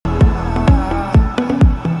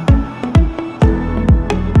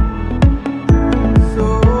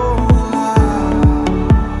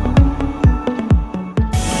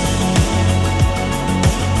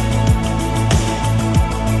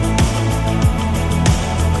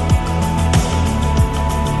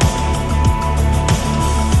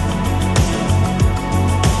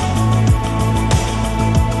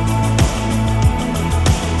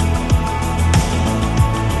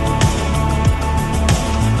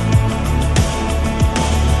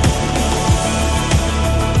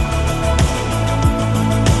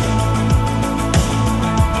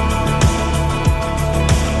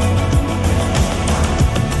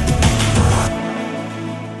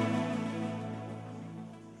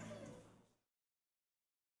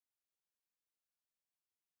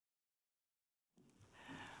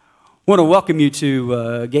I want to welcome you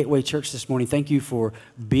to Gateway Church this morning. Thank you for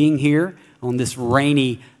being here on this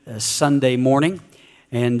rainy Sunday morning.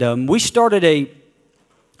 And we started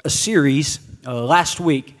a series last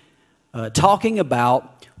week talking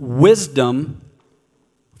about wisdom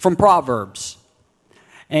from Proverbs.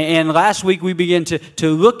 And last week we began to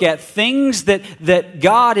look at things that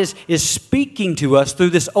God is speaking to us through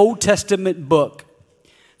this Old Testament book.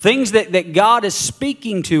 Things that God is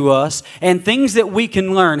speaking to us and things that we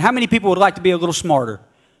can learn. How many people would like to be a little smarter?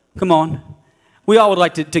 Come on. We all would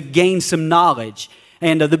like to gain some knowledge.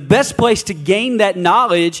 And the best place to gain that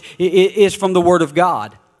knowledge is from the Word of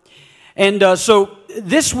God. And so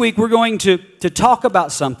this week we're going to talk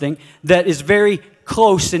about something that is very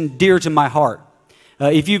close and dear to my heart.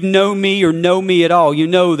 If you've known me or know me at all, you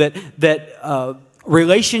know that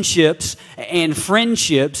relationships and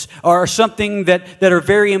friendships are something that are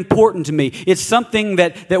very important to me. It's something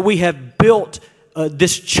that we have built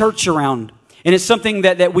this church around. And it's something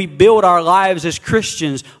that we build our lives as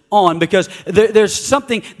Christians on, because there's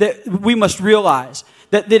something that we must realize,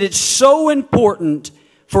 that it's so important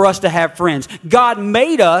for us to have friends. God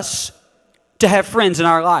made us to have friends in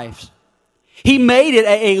our lives. He made it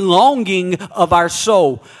a longing of our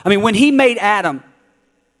soul. I mean, when He made Adam,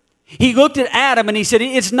 He looked at Adam and He said,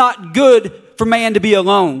 it's not good for man to be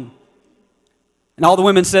alone. And all the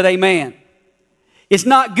women said, amen. It's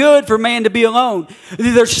not good for man to be alone.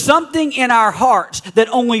 There's something in our hearts that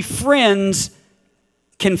only friends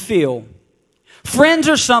can feel. Friends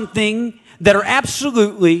are something that are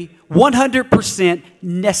absolutely 100%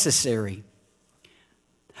 necessary.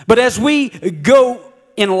 But as we go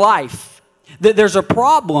in life, there's a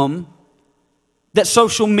problem that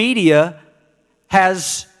social media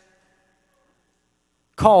has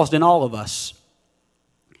caused in all of us.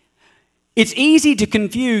 It's easy to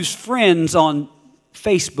confuse friends on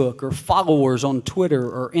Facebook or followers on Twitter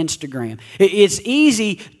or Instagram. It's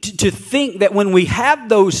easy to think that when we have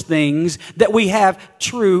those things that we have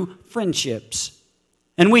true friendships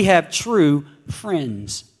and we have true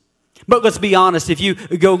friends. But let's be honest, if you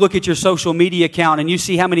go look at your social media account and you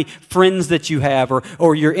see how many friends that you have,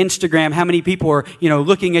 or your Instagram, how many people are,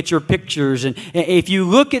 looking at your pictures, and if you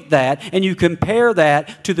look at that and you compare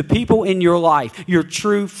that to the people in your life, your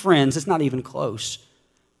true friends, it's not even close.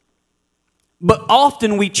 But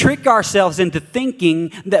often we trick ourselves into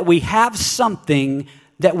thinking that we have something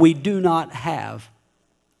that we do not have.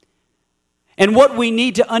 And what we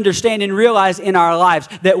need to understand and realize in our lives,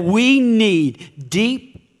 that we need deep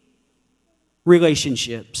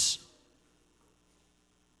relationships.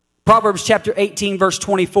 Proverbs chapter 18 verse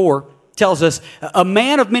 24 tells us, a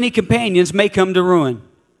man of many companions may come to ruin,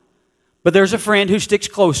 but there's a friend who sticks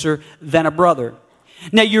closer than a brother.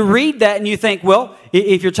 Now you read that and you think, well,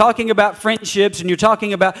 if you're talking about friendships and you're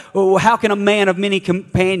talking about, how can a man of many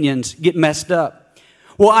companions get messed up?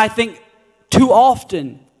 Well, I think too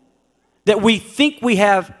often that we think we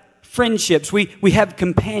have friendships, we have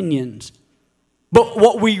companions. But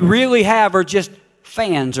what we really have are just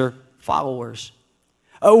fans or followers.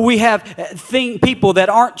 We have people that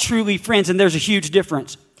aren't truly friends, and there's a huge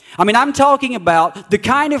difference. I mean, I'm talking about the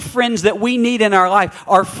kind of friends that we need in our life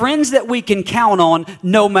are friends that we can count on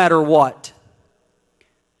no matter what.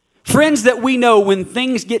 Friends that we know when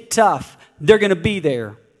things get tough, they're going to be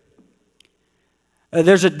there.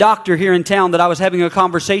 There's a doctor here in town that I was having a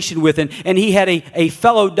conversation with, and he had a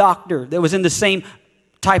fellow doctor that was in the same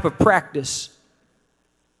type of practice,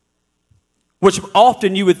 which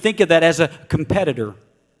often you would think of that as a competitor.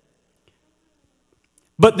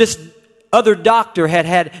 But this other doctor had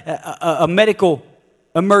a medical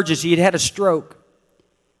emergency. He'd had a stroke.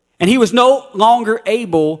 And he was no longer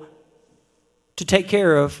able to take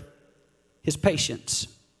care of his patients.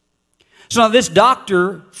 So now this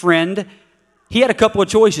doctor friend, he had a couple of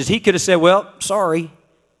choices. He could have said, well, sorry,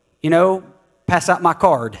 pass out my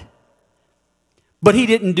card. But he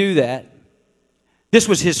didn't do that. This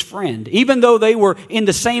was his friend. Even though they were in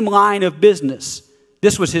the same line of business,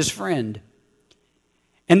 this was his friend.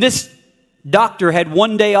 And this doctor had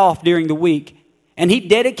one day off during the week, and he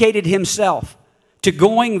dedicated himself to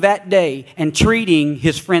going that day and treating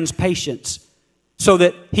his friend's patients so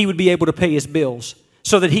that he would be able to pay his bills,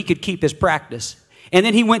 so that he could keep his practice. And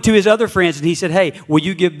then he went to his other friends and he said, hey, will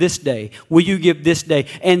you give this day? Will you give this day?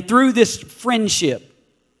 And through this friendship,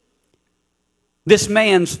 this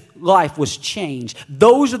man's life was changed.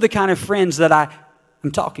 Those are the kind of friends that I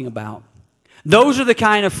am talking about. Those are the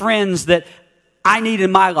kind of friends that I need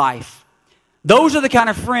in my life. Those are the kind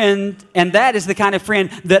of friend, and that is the kind of friend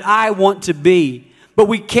that I want to be. But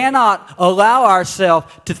we cannot allow ourselves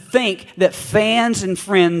to think that fans and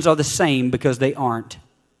friends are the same, because they aren't.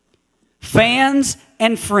 Fans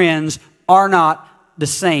and friends are not the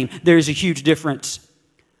same. There is a huge difference.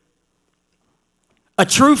 A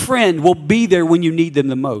true friend will be there when you need them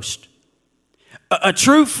the most. A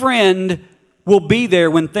true friend will be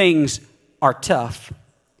there when things are tough.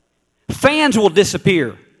 Fans will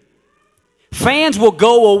disappear. Fans will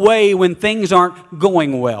go away when things aren't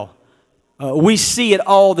going well. We see it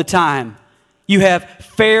all the time. You have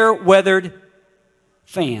fair-weathered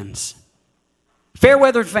fans.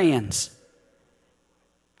 Fair-weathered fans.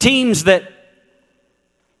 Fans that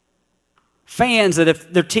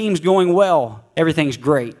if their team's going well, everything's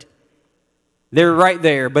great. They're right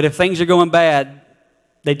there. But if things are going bad,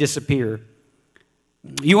 they disappear.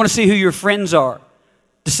 You want to see who your friends are?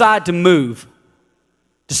 Decide to move.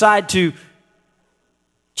 Decide to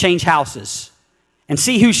change houses. And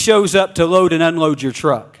see who shows up to load and unload your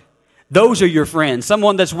truck. Those are your friends.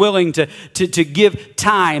 Someone that's willing to give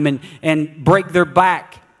time and break their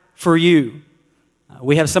back for you.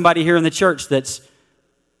 We have somebody here in the church that's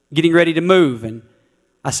getting ready to move. And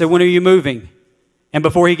I said, when are you moving? And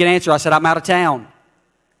before he could answer, I said, I'm out of town.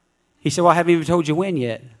 He said, well, I haven't even told you when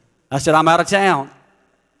yet. I said, I'm out of town.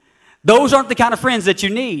 Those aren't the kind of friends that you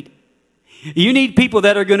need. You need people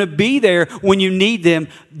that are going to be there when you need them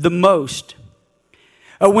the most.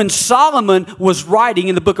 When Solomon was writing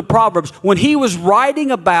in the book of Proverbs, when he was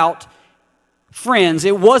writing about friends,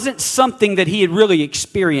 it wasn't something that he had really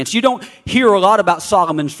experienced. You don't hear a lot about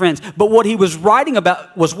Solomon's friends, but what he was writing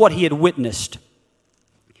about was what he had witnessed.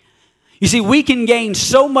 You see, we can gain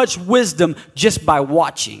so much wisdom just by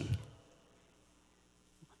watching.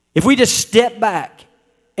 If we just step back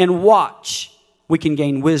and watch, we can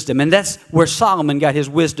gain wisdom. And that's where Solomon got his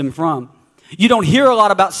wisdom from. You don't hear a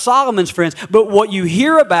lot about Solomon's friends, but what you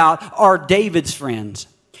hear about are David's friends.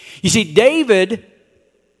 You see, David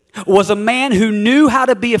was a man who knew how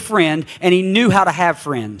to be a friend, and he knew how to have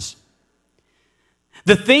friends.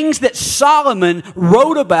 The things that Solomon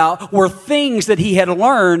wrote about were things that he had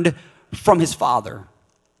learned from his father.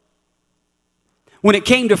 When it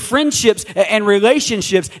came to friendships and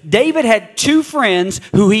relationships, David had two friends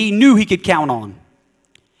who he knew he could count on.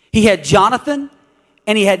 He had Jonathan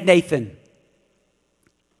and he had Nathan.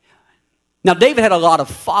 Now, David had a lot of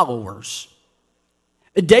followers.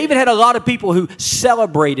 David had a lot of people who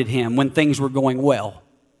celebrated him when things were going well.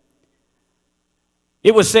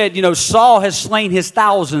 It was said, Saul has slain his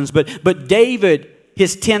thousands, but David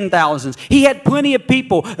his 10,000s. He had plenty of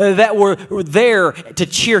people that were there to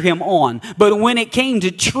cheer him on. But when it came to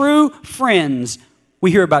true friends, we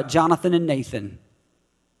hear about Jonathan and Nathan.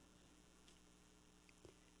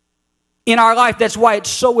 In our life, that's why it's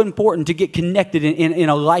so important to get connected in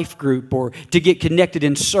a life group, or to get connected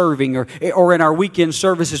in serving, or in our weekend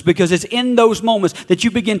services, because it's in those moments that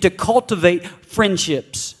you begin to cultivate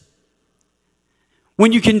friendships.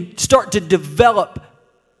 When you can start to develop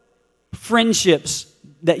friendships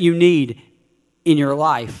that you need in your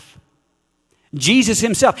life. Jesus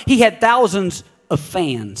himself, he had thousands of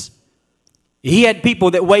fans. He had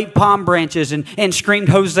people that waved palm branches and screamed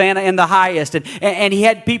Hosanna in the highest. And he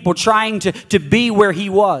had people trying to be where he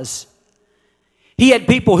was. He had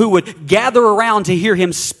people who would gather around to hear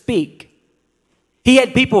him speak. He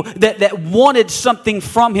had people that wanted something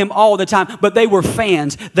from him all the time, but they were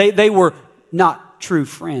fans. They were not true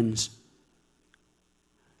friends.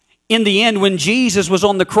 In the end, when Jesus was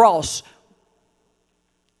on the cross,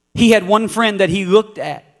 he had one friend that he looked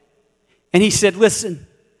at, and he said, listen,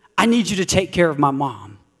 I need you to take care of my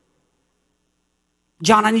mom.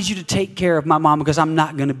 John, I need you to take care of my mom because I'm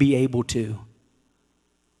not going to be able to.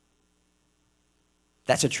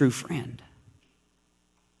 That's a true friend.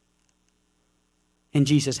 And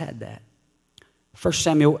Jesus had that. 1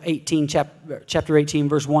 Samuel 18, chapter 18,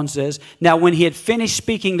 verse 1 says, now when he had finished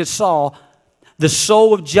speaking to Saul, the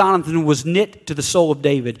soul of Jonathan was knit to the soul of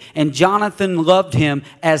David, and Jonathan loved him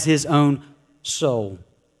as his own soul.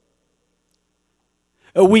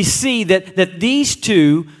 We see that these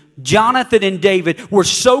two, Jonathan and David, were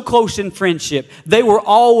so close in friendship. They were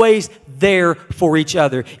always there for each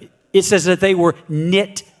other. It says that they were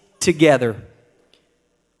knit together.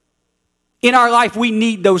 In our life, we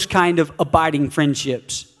need those kind of abiding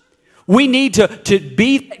friendships. We need to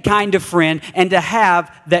be that kind of friend and to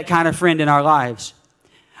have that kind of friend in our lives.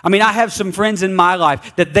 I mean, I have some friends in my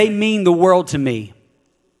life that they mean the world to me.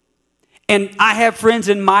 And I have friends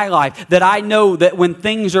in my life that I know that when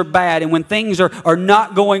things are bad and when things are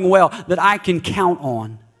not going well, that I can count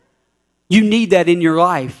on. You need that in your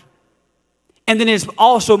life. And then it's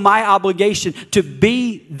also my obligation to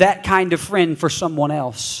be that kind of friend for someone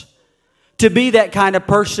else. To be that kind of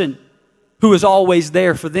person who is always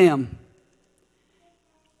there for them.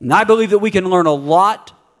 And I believe that we can learn a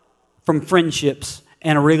lot from friendships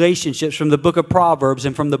and relationships from the book of Proverbs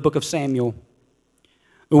and from the book of Samuel.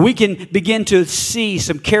 We can begin to see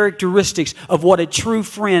some characteristics of what a true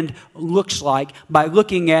friend looks like by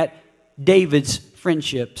looking at David's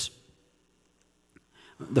friendships.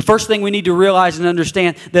 The first thing we need to realize and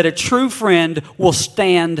understand that a true friend will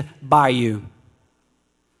stand by you.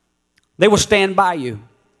 They will stand by you.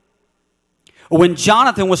 When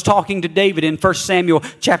Jonathan was talking to David in 1 Samuel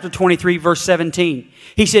chapter 23, verse 17,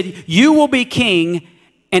 he said, "You will be king,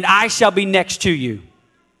 and I shall be next to you."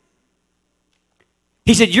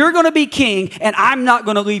 He said, "You're going to be king, and I'm not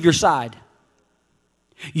going to leave your side.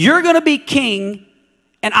 You're going to be king,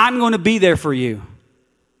 and I'm going to be there for you.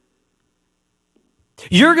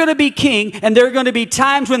 You're going to be king, and there are going to be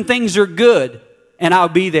times when things are good, and I'll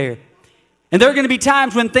be there. And there are going to be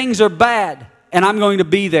times when things are bad, and I'm going to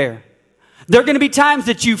be there. There are going to be times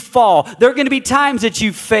that you fall. There are going to be times that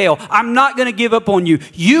you fail. I'm not going to give up on you.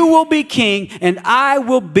 You will be king, and I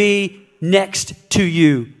will be next to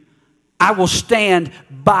you. I will stand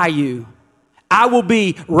by you. I will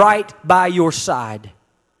be right by your side."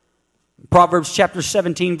 Proverbs chapter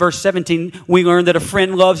 17, verse 17, we learn that a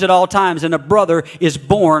friend loves at all times, and a brother is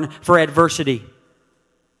born for adversity.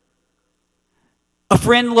 A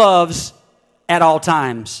friend loves at all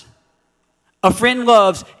times. A friend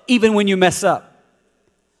loves even when you mess up.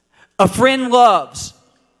 A friend loves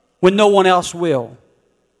when no one else will.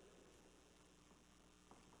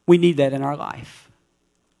 We need that in our life.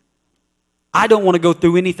 I don't want to go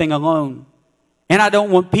through anything alone. And I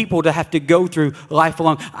don't want people to have to go through life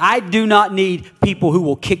alone. I do not need people who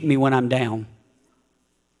will kick me when I'm down.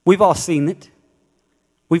 We've all seen it.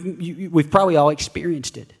 We've probably all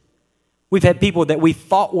experienced it. We've had people that we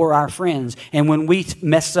thought were our friends, and when we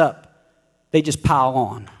mess up, they just pile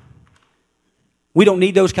on. We don't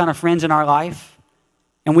need those kind of friends in our life,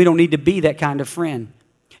 and we don't need to be that kind of friend.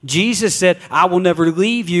 Jesus said, "I will never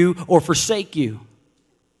leave you or forsake you."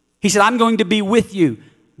 He said, "I'm going to be with you."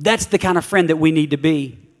 That's the kind of friend that we need to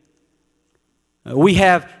be. We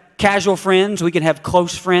have casual friends, we can have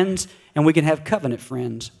close friends, and we can have covenant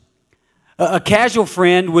friends. A casual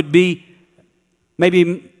friend would be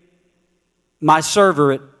maybe my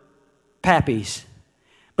server at Pappy's.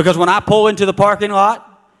 Because when I pull into the parking lot,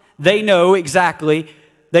 they know exactly.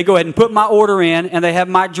 They go ahead and put my order in, and they have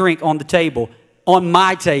my drink on the table, on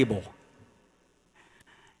my table.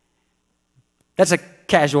 That's a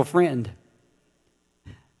casual friend.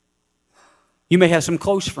 You may have some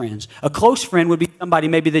close friends. A close friend would be somebody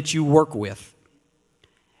maybe that you work with.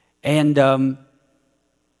 And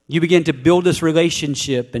you begin to build this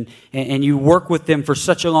relationship, and you work with them for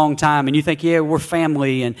such a long time, and you think, yeah, we're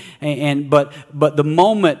family, but the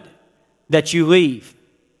moment that you leave,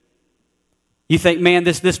 you think, man,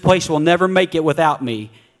 this place will never make it without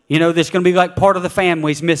me. You know, there's going to be like part of the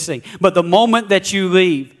family's missing. But the moment that you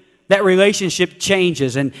leave, that relationship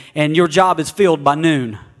changes, and your job is filled by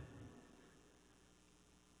noon.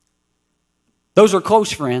 Those are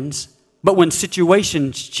close friends, but when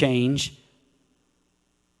situations change,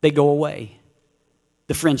 they go away.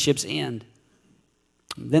 The friendships end.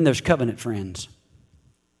 Then there's covenant friends.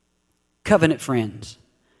 Covenant friends.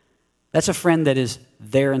 That's a friend that is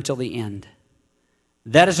there until the end.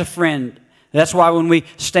 That is a friend. That's why when we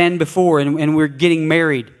stand before and we're getting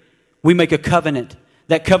married, we make a covenant.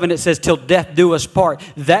 That covenant says, "Till death do us part."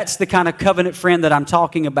 That's the kind of covenant friend that I'm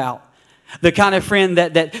talking about. The kind of friend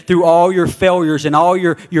that through all your failures and all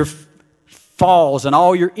your falls and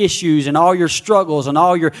all your issues and all your struggles and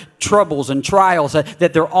all your troubles and trials,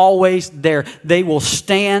 that they're always there. They will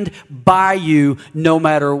stand by you no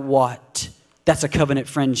matter what. That's a covenant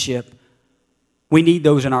friendship. We need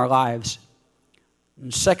those in our lives.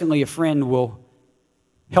 And secondly, a friend will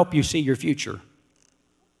help you see your future.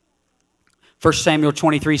 1 Samuel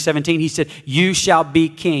 23:17, he said, "You shall be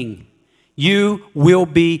king. You will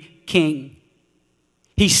be king."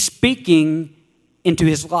 He's speaking into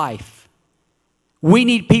his life. We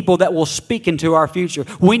need people that will speak into our future.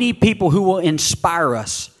 We need people who will inspire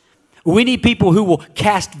us. We need people who will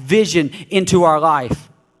cast vision into our life.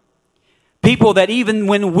 People that even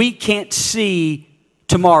when we can't see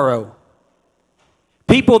tomorrow.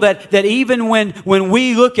 People that even when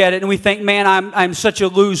we look at it and we think, man, I'm such a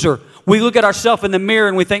loser. We look at ourselves in the mirror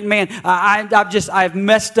and we think, man, I've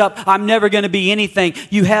messed up. I'm never going to be anything.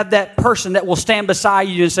 You have that person that will stand beside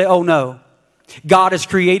you and say, oh no, God has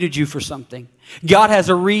created you for something. God has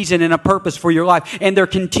a reason and a purpose for your life. And they're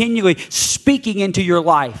continually speaking into your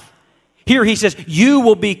life. Here he says, you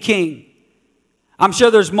will be king. I'm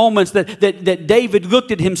sure there's moments that David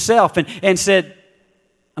looked at himself and said,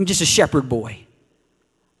 I'm just a shepherd boy.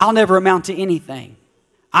 I'll never amount to anything.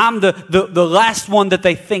 I'm the last one that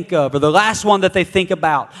they think of, or the last one that they think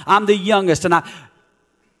about. I'm the youngest.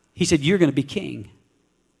 He said, you're going to be king.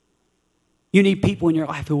 You need people in your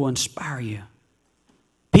life who will inspire you.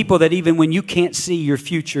 People that even when you can't see your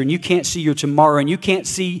future and you can't see your tomorrow and you can't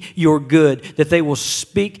see your good, that they will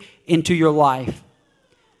speak into your life.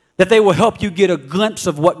 That they will help you get a glimpse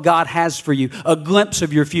of what God has for you, a glimpse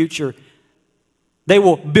of your future. They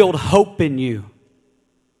will build hope in you.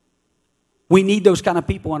 We need those kind of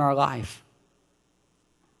people in our life.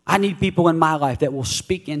 I need people in my life that will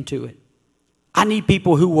speak into it. I need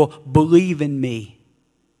people who will believe in me.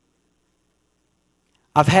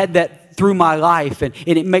 I've had that through my life, and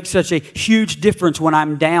it makes such a huge difference when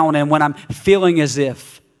I'm down and when I'm feeling as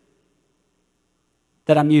if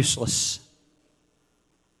that I'm useless.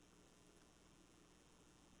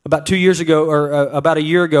 About 2 years ago, or about a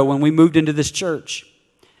year ago, when we moved into this church,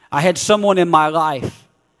 I had someone in my life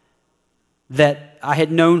that I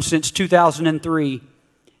had known since 2003,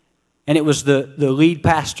 and it was the lead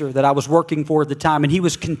pastor that I was working for at the time, and he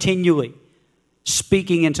was continually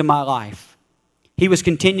speaking into my life. He was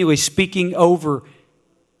continually speaking over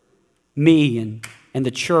me and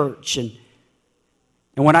the church. And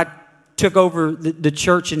when I took over the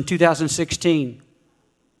church in 2016,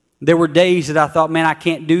 there were days that I thought, man, I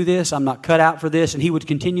can't do this. I'm not cut out for this. And he would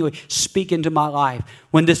continually speak into my life.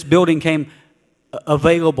 When this building came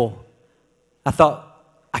available, I thought,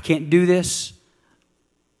 I can't do this.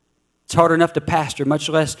 It's hard enough to pastor, much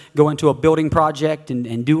less go into a building project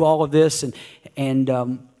and do all of this.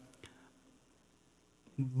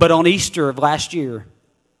 But on Easter of last year,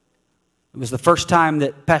 it was the first time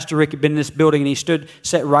that Pastor Rick had been in this building, and he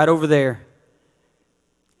sat right over there.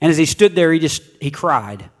 And as he stood there, he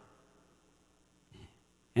cried.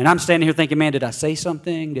 And I'm standing here thinking, man, did I say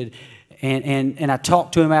something? And I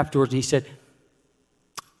talked to him afterwards, and he said,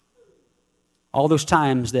 all those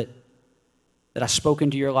times that I spoke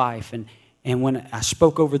into your life, and when I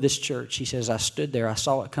spoke over this church, he says, I stood there, I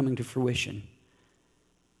saw it coming to fruition.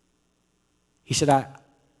 He said,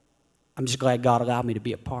 I'm just glad God allowed me to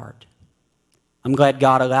be a part. I'm glad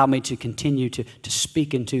God allowed me to continue to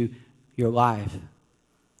speak into your life.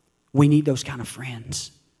 We need those kind of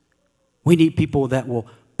friends. We need people that will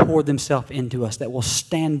pour themselves into us, that will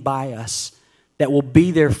stand by us, that will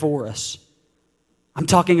be there for us. I'm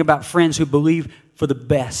talking about friends who believe for the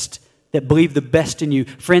best, that believe the best in you,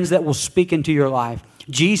 friends that will speak into your life.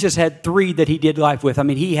 Jesus had 3 that he did life with. I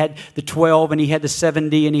mean, he had the 12 and he had the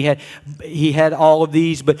 70 and he had all of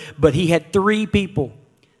these, but he had 3 people.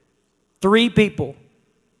 3 people.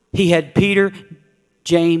 He had Peter,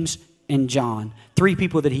 James, and John. 3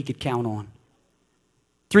 people that he could count on.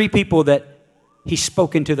 3 people that he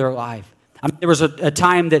spoke into their life. I mean, there was a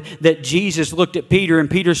time that Jesus looked at Peter and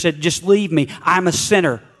Peter said, just leave me. I'm a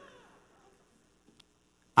sinner.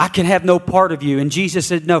 I can have no part of you. And Jesus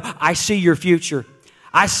said, no, I see your future.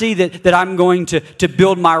 I see that I'm going to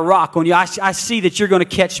build my rock on you. I see that you're going to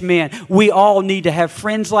catch men. We all need to have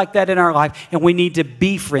friends like that in our life, and we need to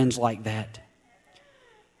be friends like that.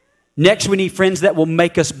 Next, we need friends that will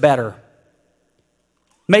make us better.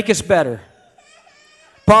 Make us better.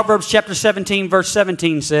 Proverbs chapter 17, verse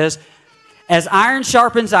 17 says, as iron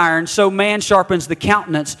sharpens iron, so man sharpens the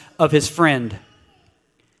countenance of his friend.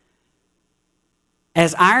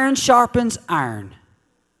 As iron sharpens iron,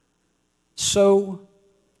 so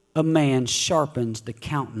a man sharpens the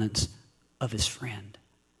countenance of his friend.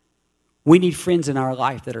 We need friends in our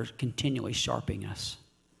life that are continually sharpening us.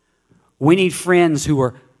 We need friends who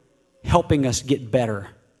are helping us get better.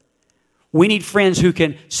 We need friends who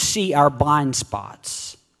can see our blind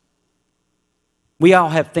spots. We all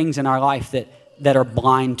have things in our life that are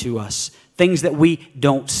blind to us, things that we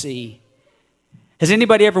don't see. Has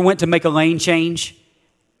anybody ever went to make a lane change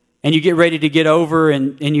and you get ready to get over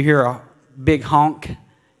and you hear a big honk?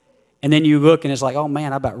 And then you look and it's like, oh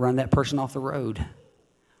man, I about run that person off the road.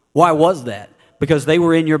 Why was that? Because they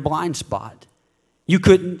were in your blind spot. You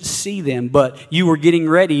couldn't see them, but you were getting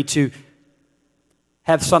ready to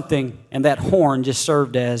have something, and that horn just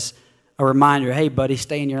served as a reminder, hey buddy,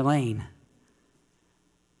 stay in your lane.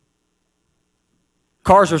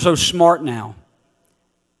 Cars are so smart now.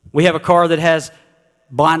 We have a car that has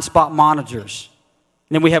blind spot monitors,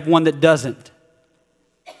 and then we have one that doesn't.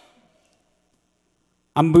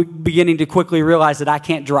 I'm beginning to quickly realize that I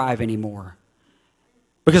can't drive anymore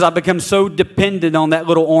because I've become so dependent on that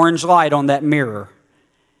little orange light on that mirror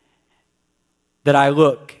that I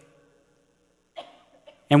look.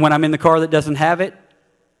 And when I'm in the car that doesn't have it,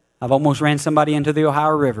 I've almost ran somebody into the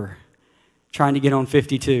Ohio River trying to get on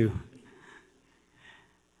 52.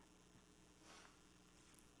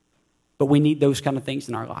 But we need those kind of things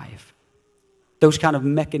in our life. those kind of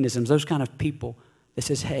mechanisms, those kind of people that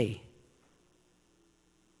says, hey,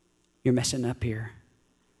 you're messing up here.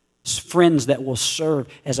 It's friends that will serve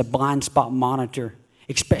as a blind spot monitor,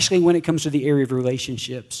 especially when it comes to the area of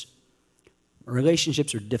relationships.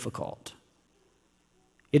 Relationships are difficult.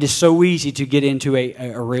 It is so easy to get into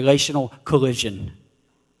a relational collision.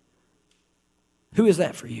 Who is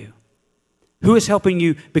that for you? Who is helping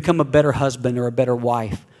you become a better husband or a better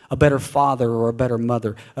wife, a better father or a better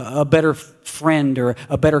mother, a better friend or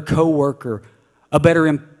a better coworker, a better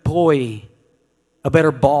employee, a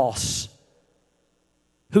better boss?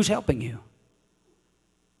 Who's helping you?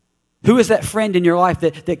 Who is that friend in your life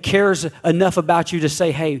that cares enough about you to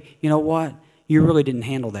say, hey, you know what? You really didn't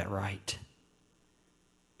handle that right.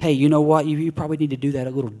 Hey, you know what? You probably need to do that a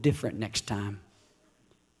little different next time.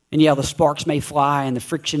 And yeah, the sparks may fly and the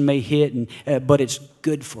friction may hit, but it's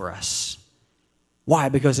good for us. Why?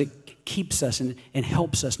 Because it keeps us and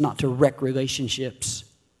helps us not to wreck relationships.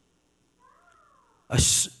 A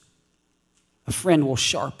friend will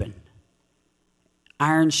sharpen.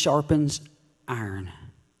 Iron sharpens iron.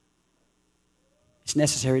 It's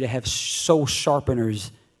necessary to have soul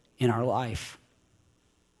sharpeners in our life.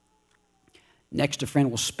 Next, a friend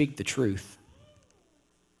will speak the truth.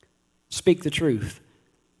 Speak the truth.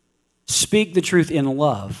 Speak the truth in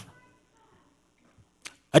love.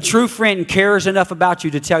 A true friend cares enough about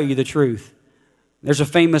you to tell you the truth. There's a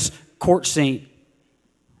famous court scene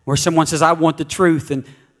where someone says, I want the truth, and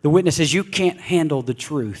the witness says, you can't handle the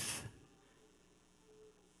truth.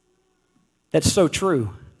 That's so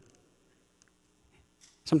true.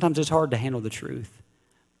 Sometimes it's hard to handle the truth.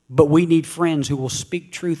 But we need friends who will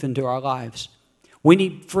speak truth into our lives. We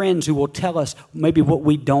need friends who will tell us maybe what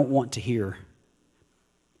we don't want to hear.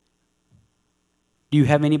 Do you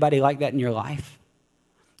have anybody like that in your life?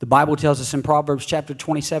 The Bible tells us in Proverbs chapter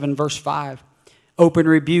 27, verse 5, open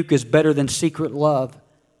rebuke is better than secret love.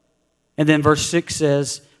 And then verse 6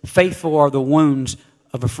 says, faithful are the wounds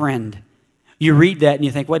of a friend. You read that and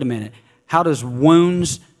you think, wait a minute, how does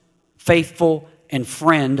wounds, faithful, and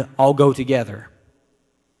friend all go together?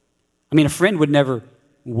 I mean, a friend would never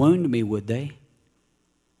wound me, would they?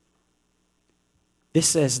 This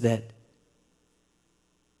says that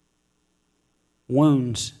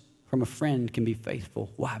wounds from a friend can be faithful.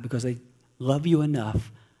 Why? Because they love you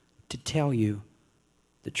enough to tell you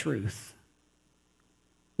the truth.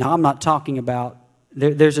 Now, I'm not talking about,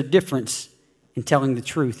 there's a difference in telling the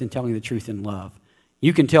truth and telling the truth in love.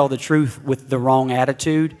 You can tell the truth with the wrong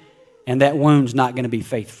attitude, and that wound's not going to be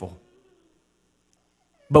faithful.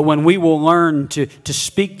 But when we will learn to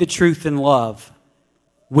speak the truth in love,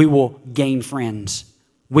 we will gain friends.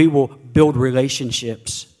 We will build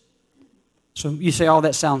relationships. So you say, oh,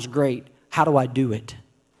 that sounds great. How do I do it?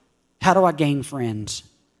 How do I gain friends?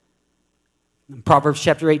 Proverbs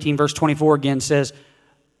chapter 18, verse 24 again says,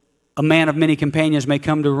 a man of many companions may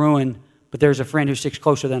come to ruin, but there's a friend who sticks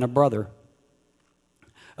closer than a brother.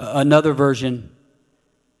 Another version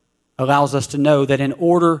allows us to know that in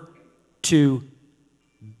order to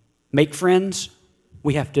make friends,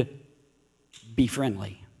 we have to be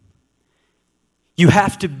friendly. You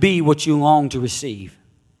have to be what you long to receive.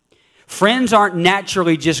 Friends aren't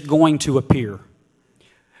naturally just going to appear.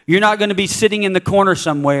 You're not going to be sitting in the corner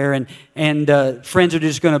somewhere and friends are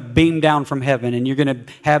just going to beam down from heaven and you're going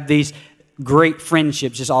to have these great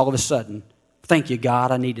friendships just all of a sudden. Thank you,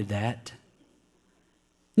 God, I needed that.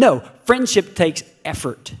 No, friendship takes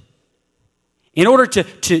effort. In order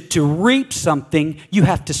to reap something, you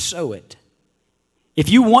have to sow it. If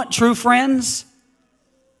you want true friends,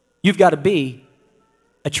 you've got to be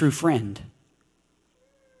a true friend.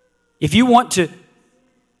 If you want to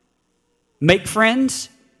make friends,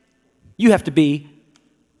 you have to be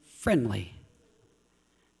friendly.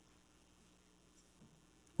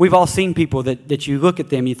 We've all seen people that you look at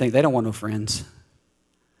them and you think they don't want no friends.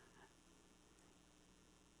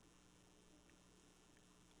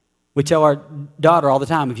 We tell our daughter all the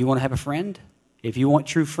time, if you want to have a friend, if you want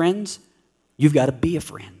true friends, you've got to be a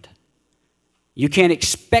friend. You can't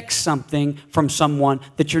expect something from someone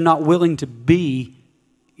that you're not willing to be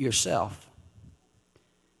yourself.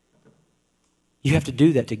 You have to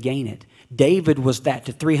do that to gain it. David was that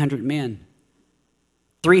to 300 men.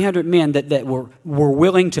 300 men that were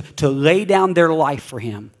willing to lay down their life for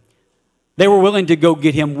him. They were willing to go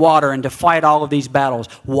get him water and to fight all of these battles.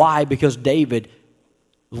 Why? Because David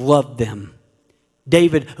loved them.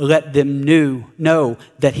 David let them know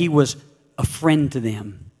that he was a friend to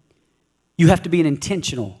them. You have to be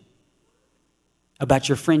intentional about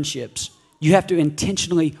your friendships. You have to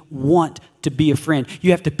intentionally want to be a friend.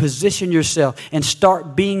 You have to position yourself and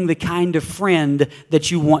start being the kind of friend that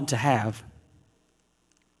you want to have.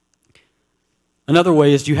 Another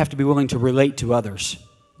way is you have to be willing to relate to others.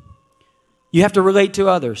 You have to relate to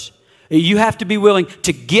others. You have to be willing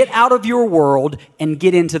to get out of your world and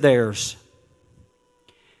get into theirs.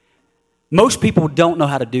 Most people don't know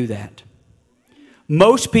how to do that.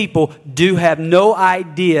 Most people do have no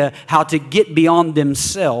idea how to get beyond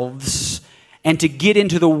themselves and to get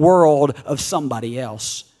into the world of somebody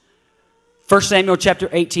else. 1 Samuel chapter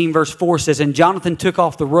 18 verse 4 says, "And Jonathan took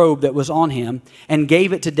off the robe that was on him and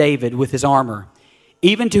gave it to David with his armor,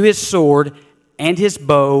 even to his sword and his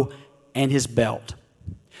bow and his belt."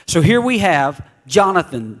 So here we have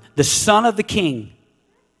Jonathan, the son of the king.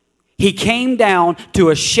 He came down to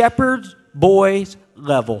a shepherd boy's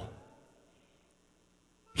level.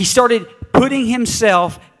 He started putting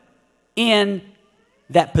himself in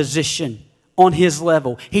that position on his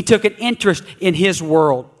level. He took an interest in his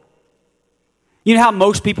world. You know how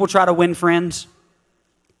most people try to win friends?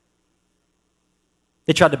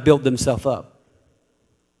 They try to build themselves up.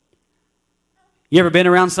 You ever been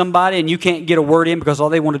around somebody and you can't get a word in because all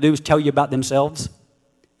they want to do is tell you about themselves?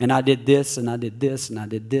 And I did this, and I did this, and I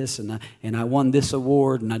did this, and I won this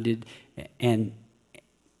award, and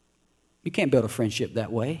you can't build a friendship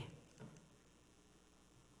that way.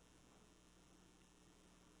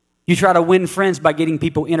 You try to win friends by getting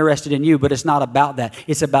people interested in you, but it's not about that.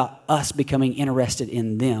 It's about us becoming interested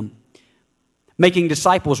in them. Making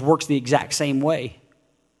disciples works the exact same way.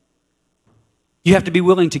 You have to be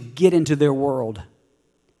willing to get into their world.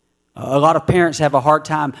 A lot of parents have a hard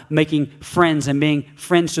time making friends and being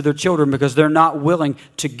friends to their children because they're not willing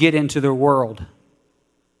to get into their world.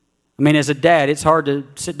 I mean, as a dad, it's hard to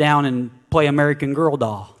sit down and play American Girl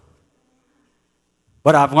doll.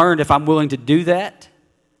 But I've learned if I'm willing to do that,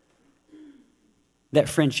 that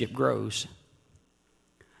friendship grows.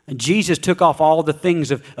 And Jesus took off all the things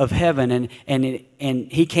of heaven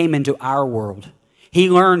and he came into our world. He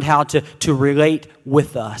learned how to relate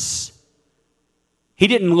with us. He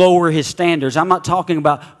didn't lower his standards. I'm not talking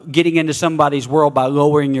about getting into somebody's world by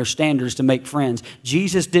lowering your standards to make friends.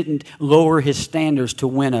 Jesus didn't lower his standards to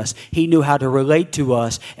win us. He knew how to relate to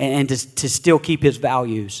us and to still keep his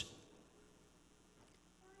values.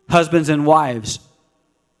 Husbands and wives,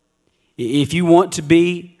 if you want to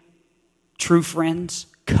be true friends,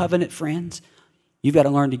 covenant friends, you've got to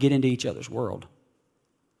learn to get into each other's world.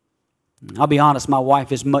 I'll be honest, my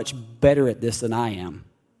wife is much better at this than I am.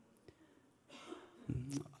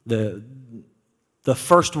 The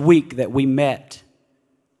first week that we met,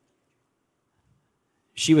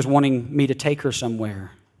 she was wanting me to take her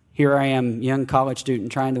somewhere. Here I am, young college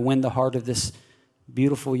student, trying to win the heart of this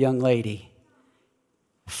beautiful young lady.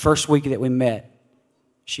 First week that we met,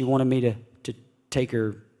 she wanted me to take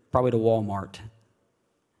her probably to Walmart.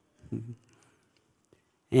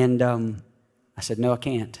 And I said, "No, I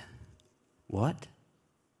can't." "What?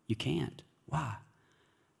 You can't? Why?"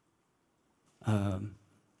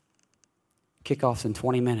 Kickoff's in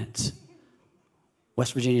 20 minutes.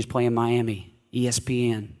 West Virginia's playing Miami,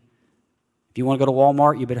 ESPN. If you want to go to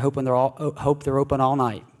Walmart, you better hope they're open all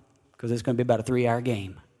night because it's going to be about a 3-hour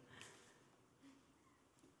game.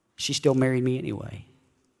 She still married me anyway.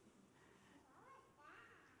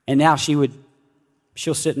 And now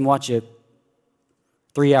she'll sit and watch a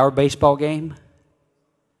 3-hour baseball game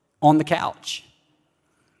on the couch.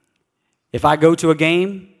 If I go to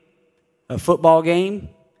a football game,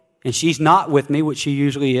 and she's not with me, which she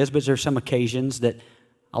usually is, but there's some occasions that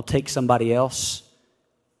I'll take somebody else,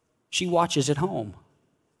 she watches at home.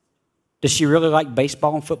 Does she really like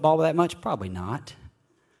baseball and football that much? Probably not.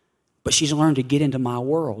 But she's learned to get into my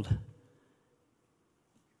world.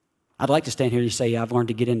 I'd like to stand here and say I've learned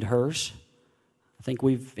to get into hers. I think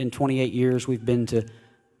in 28 years, we've been to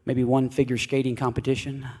maybe one figure skating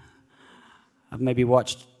competition. I've maybe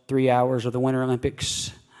watched 3 hours of the Winter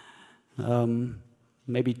Olympics.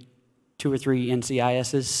 Maybe 2 or 3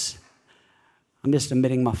 NCISs. I'm just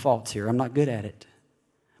admitting my faults here. I'm not good at it.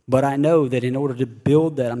 But I know that in order to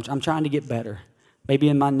build that, I'm trying to get better. Maybe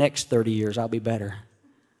in my next 30 years, I'll be better.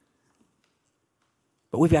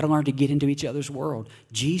 But we've got to learn to get into each other's world.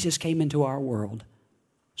 Jesus came into our world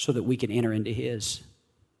so that we can enter into his.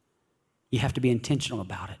 You have to be intentional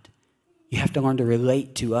about it. You have to learn to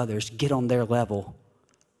relate to others, get on their level.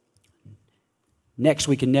 Next,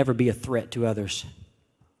 we can never be a threat to others.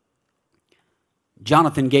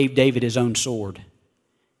 Jonathan gave David his own sword.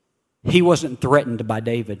 He wasn't threatened by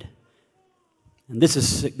David. And this is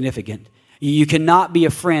significant. You cannot be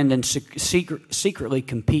a friend and secretly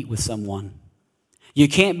compete with someone. You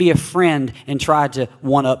can't be a friend and try to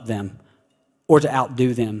one-up them or to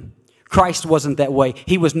outdo them. Christ wasn't that way.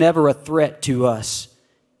 He was never a threat to us.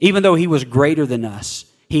 Even though he was greater than us,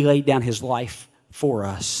 he laid down his life for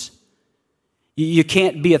us. You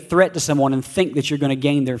can't be a threat to someone and think that you're going to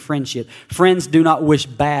gain their friendship. Friends do not wish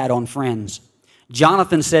bad on friends.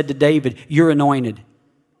 Jonathan said to David, "You're anointed."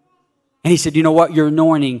 And he said, "You know what? Your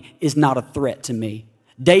anointing is not a threat to me."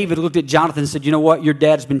 David looked at Jonathan and said, "You know what? Your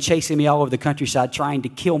dad's been chasing me all over the countryside trying to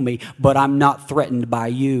kill me, but I'm not threatened by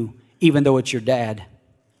you, even though it's your dad."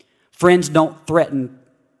 Friends don't threaten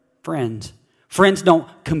friends. Friends don't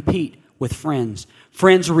compete with friends.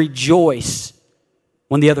 Friends rejoice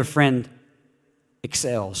when the other friend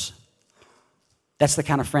excels. That's the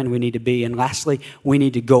kind of friend we need to be. And lastly, we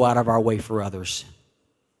need to go out of our way for others.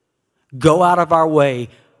 Go out of our way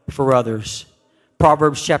for others.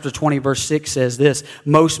 Proverbs chapter 20, verse 6 says this: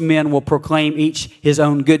 "Most men will proclaim each his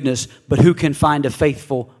own goodness, but who can find a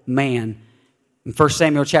faithful man?" In 1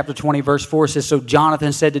 Samuel chapter 20, verse 4 says, "So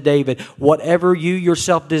Jonathan said to David, whatever you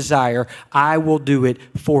yourself desire, I will do it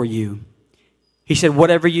for you." He said,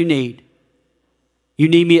 whatever you need. You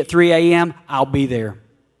need me at 3 a.m., I'll be there.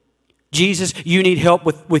 Jesus, you need help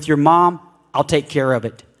with your mom, I'll take care of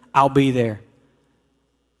it. I'll be there.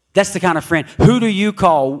 That's the kind of friend. Who do you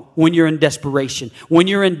call when you're in desperation? When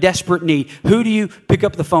you're in desperate need? Who do you pick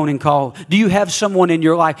up the phone and call? Do you have someone in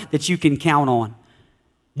your life that you can count on?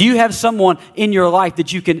 Do you have someone in your life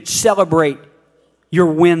that you can celebrate your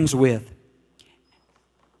wins with?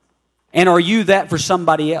 And are you that for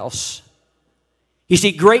somebody else? You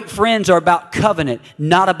see, great friends are about covenant,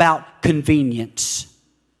 not about convenience.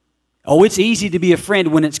 Oh, it's easy to be a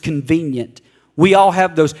friend when it's convenient. We all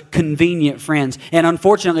have those convenient friends. And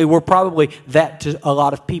unfortunately, we're probably that to a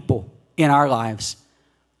lot of people in our lives.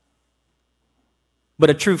 But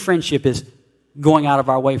a true friendship is going out of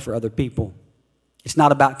our way for other people. It's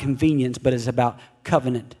not about convenience, but it's about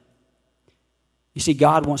covenant. You see,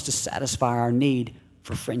 God wants to satisfy our need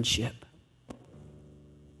for friendship.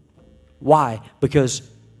 Why? Because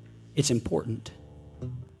it's important.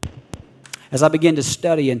 As I began to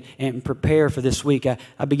study and prepare for this week,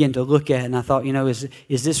 I began to look at it and I thought,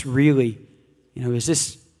 is this really, is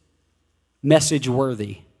this message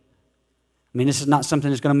worthy? I mean, this is not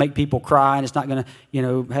something that's going to make people cry, and it's not going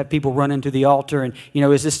to, have people run into the altar. And,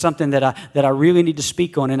 is this something that I really need to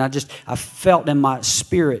speak on? And I felt in my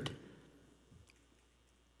spirit,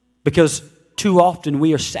 because too often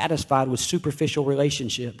we are satisfied with superficial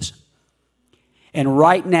relationships. And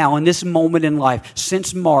right now, in this moment in life,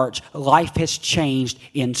 since March, life has changed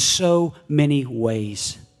in so many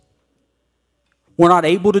ways. We're not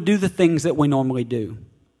able to do the things that we normally do.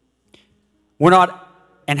 We're not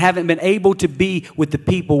and haven't been able to be with the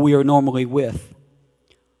people we are normally with.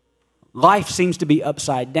 Life seems to be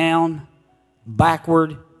upside down,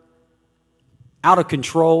 backward, out of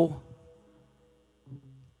control.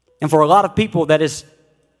 And for a lot of people, that has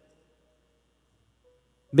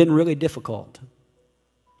been really difficult.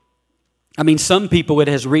 I mean, some people, it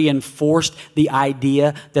has reinforced the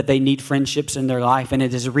idea that they need friendships in their life, and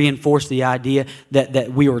it has reinforced the idea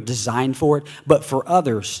that we were designed for it. But for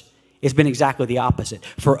others, it's been exactly the opposite.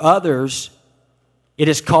 For others, it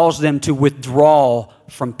has caused them to withdraw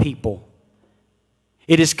from people.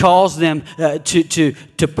 It has caused them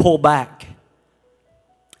to pull back.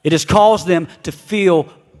 It has caused them to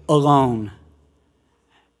feel alone.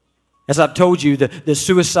 As I've told you, the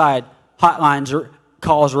suicide hotlines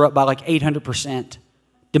calls are up by like 800%.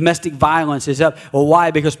 Domestic violence is up. Well, why?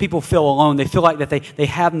 Because people feel alone. They feel like that they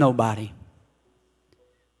have nobody.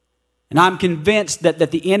 And I'm convinced that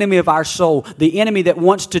the enemy of our soul, the enemy that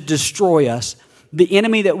wants to destroy us, the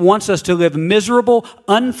enemy that wants us to live miserable,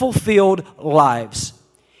 unfulfilled lives,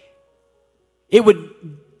 it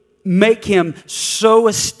would make him so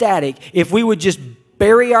ecstatic if we would just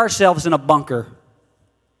bury ourselves in a bunker.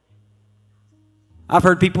 I've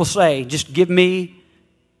heard people say, just give me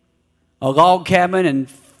a log cabin and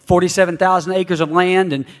 47,000 acres of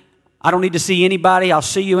land, and I don't need to see anybody. I'll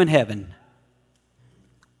see you in heaven.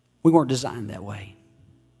 We weren't designed that way.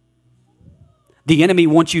 The enemy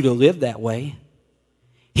wants you to live that way.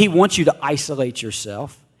 He wants you to isolate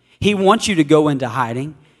yourself. He wants you to go into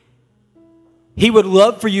hiding. He would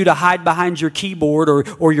love for you to hide behind your keyboard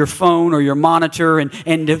or your phone or your monitor and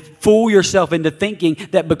to fool yourself into thinking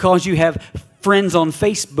that because you have friends on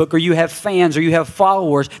Facebook or you have fans or you have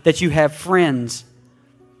followers that you have friends.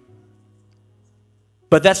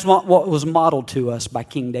 But that's not what was modeled to us by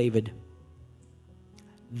King David.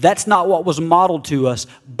 That's not what was modeled to us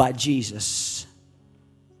by Jesus.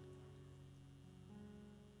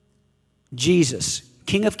 Jesus,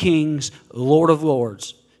 King of Kings, Lord of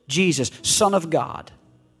Lords. Jesus, Son of God.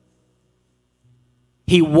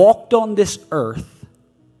 He walked on this earth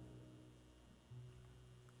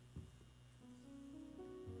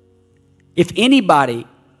if anybody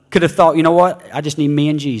could have thought, you know what? I just need me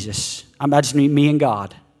and Jesus. I just need me and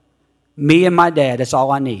God. Me and my dad, that's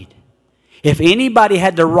all I need. If anybody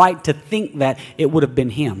had the right to think that, it would have been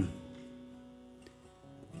him.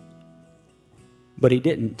 But he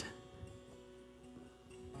didn't.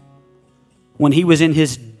 When he was in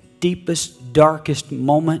his deepest, darkest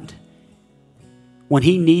moment, when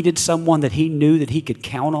he needed someone that he knew that he could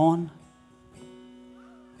count on,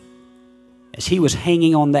 as he was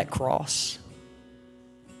hanging on that cross,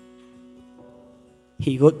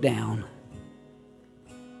 he looked down.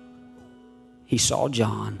 He saw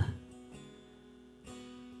John.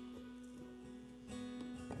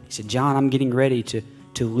 He said, John, I'm getting ready to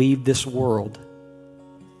leave this world.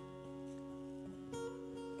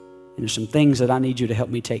 And there's some things that I need you to help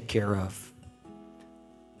me take care of.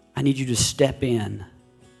 I need you to step in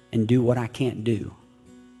and do what I can't do.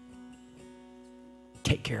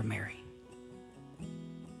 Take care of Mary.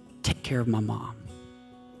 Take care of my mom.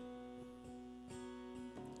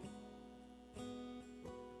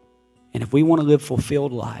 And if we want to live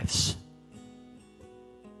fulfilled lives,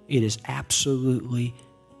 it is absolutely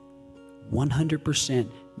 100%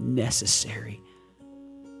 necessary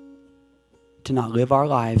to not live our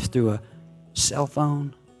lives through a cell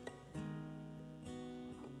phone,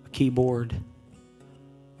 a keyboard,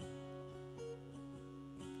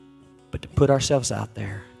 but to put ourselves out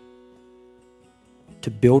there,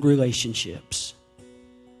 to build relationships,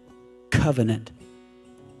 covenant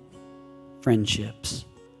friendships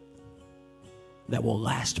that will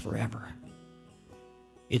last forever.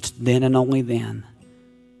 It's then and only then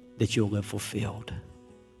that you'll live fulfilled.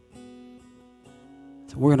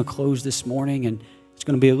 So we're going to close this morning, and it's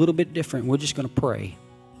going to be a little bit different. We're just going to pray.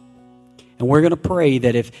 And we're going to pray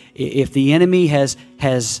that if the enemy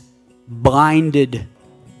has blinded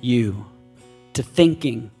you to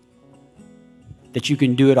thinking that you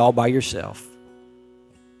can do it all by yourself,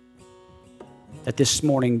 that this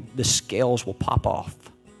morning the scales will pop off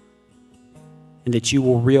and that you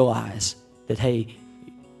will realize that, hey,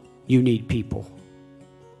 you need people.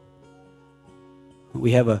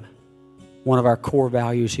 We have one of our core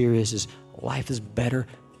values here is life is better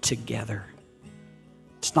together.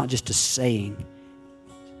 It's not just a saying.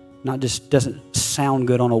 Not just doesn't sound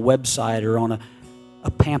good on a website or on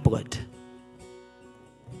a pamphlet.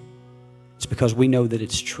 It's because we know that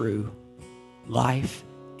it's true. Life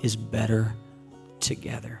is better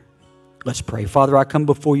together. Let's pray. Father, I come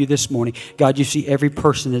before you this morning. God, you see every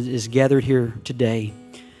person that is gathered here today.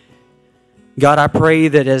 God, I pray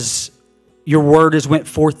that as your word has went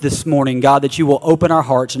forth this morning, God, that you will open our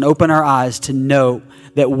hearts and open our eyes to know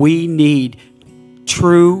that we need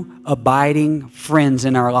true, abiding friends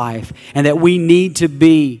in our life, and that we need to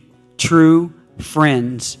be true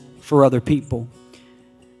friends for other people.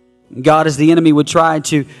 God, as the enemy would try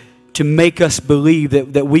to make us believe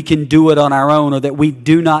that we can do it on our own or that we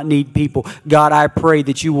do not need people, God, I pray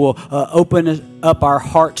that you will open up our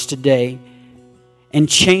hearts today and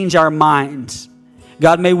change our minds.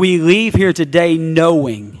 God, may we leave here today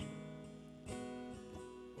knowing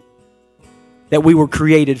that we were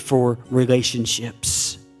created for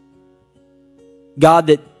relationships. God,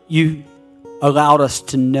 that you allowed us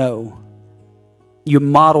to know. You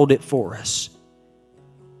modeled it for us.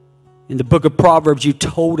 In the book of Proverbs, you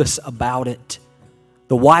told us about it.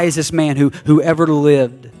 The wisest man who ever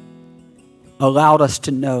lived allowed us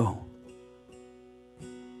to know.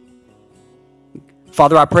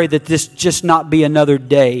 Father, I pray that this just not be another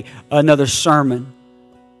day, another sermon,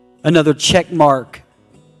 another check mark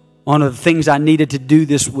on the things I needed to do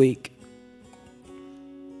this week.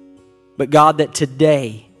 But God, that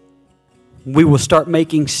today we will start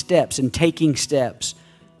making steps and taking steps,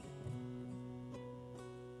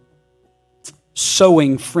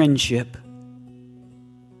 sowing friendship,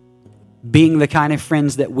 being the kind of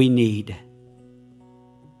friends that we need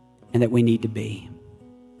and that we need to be.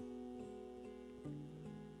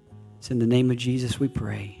 It's in the name of Jesus we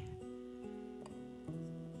pray.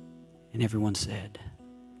 And everyone said,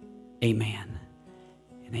 amen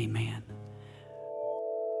and amen.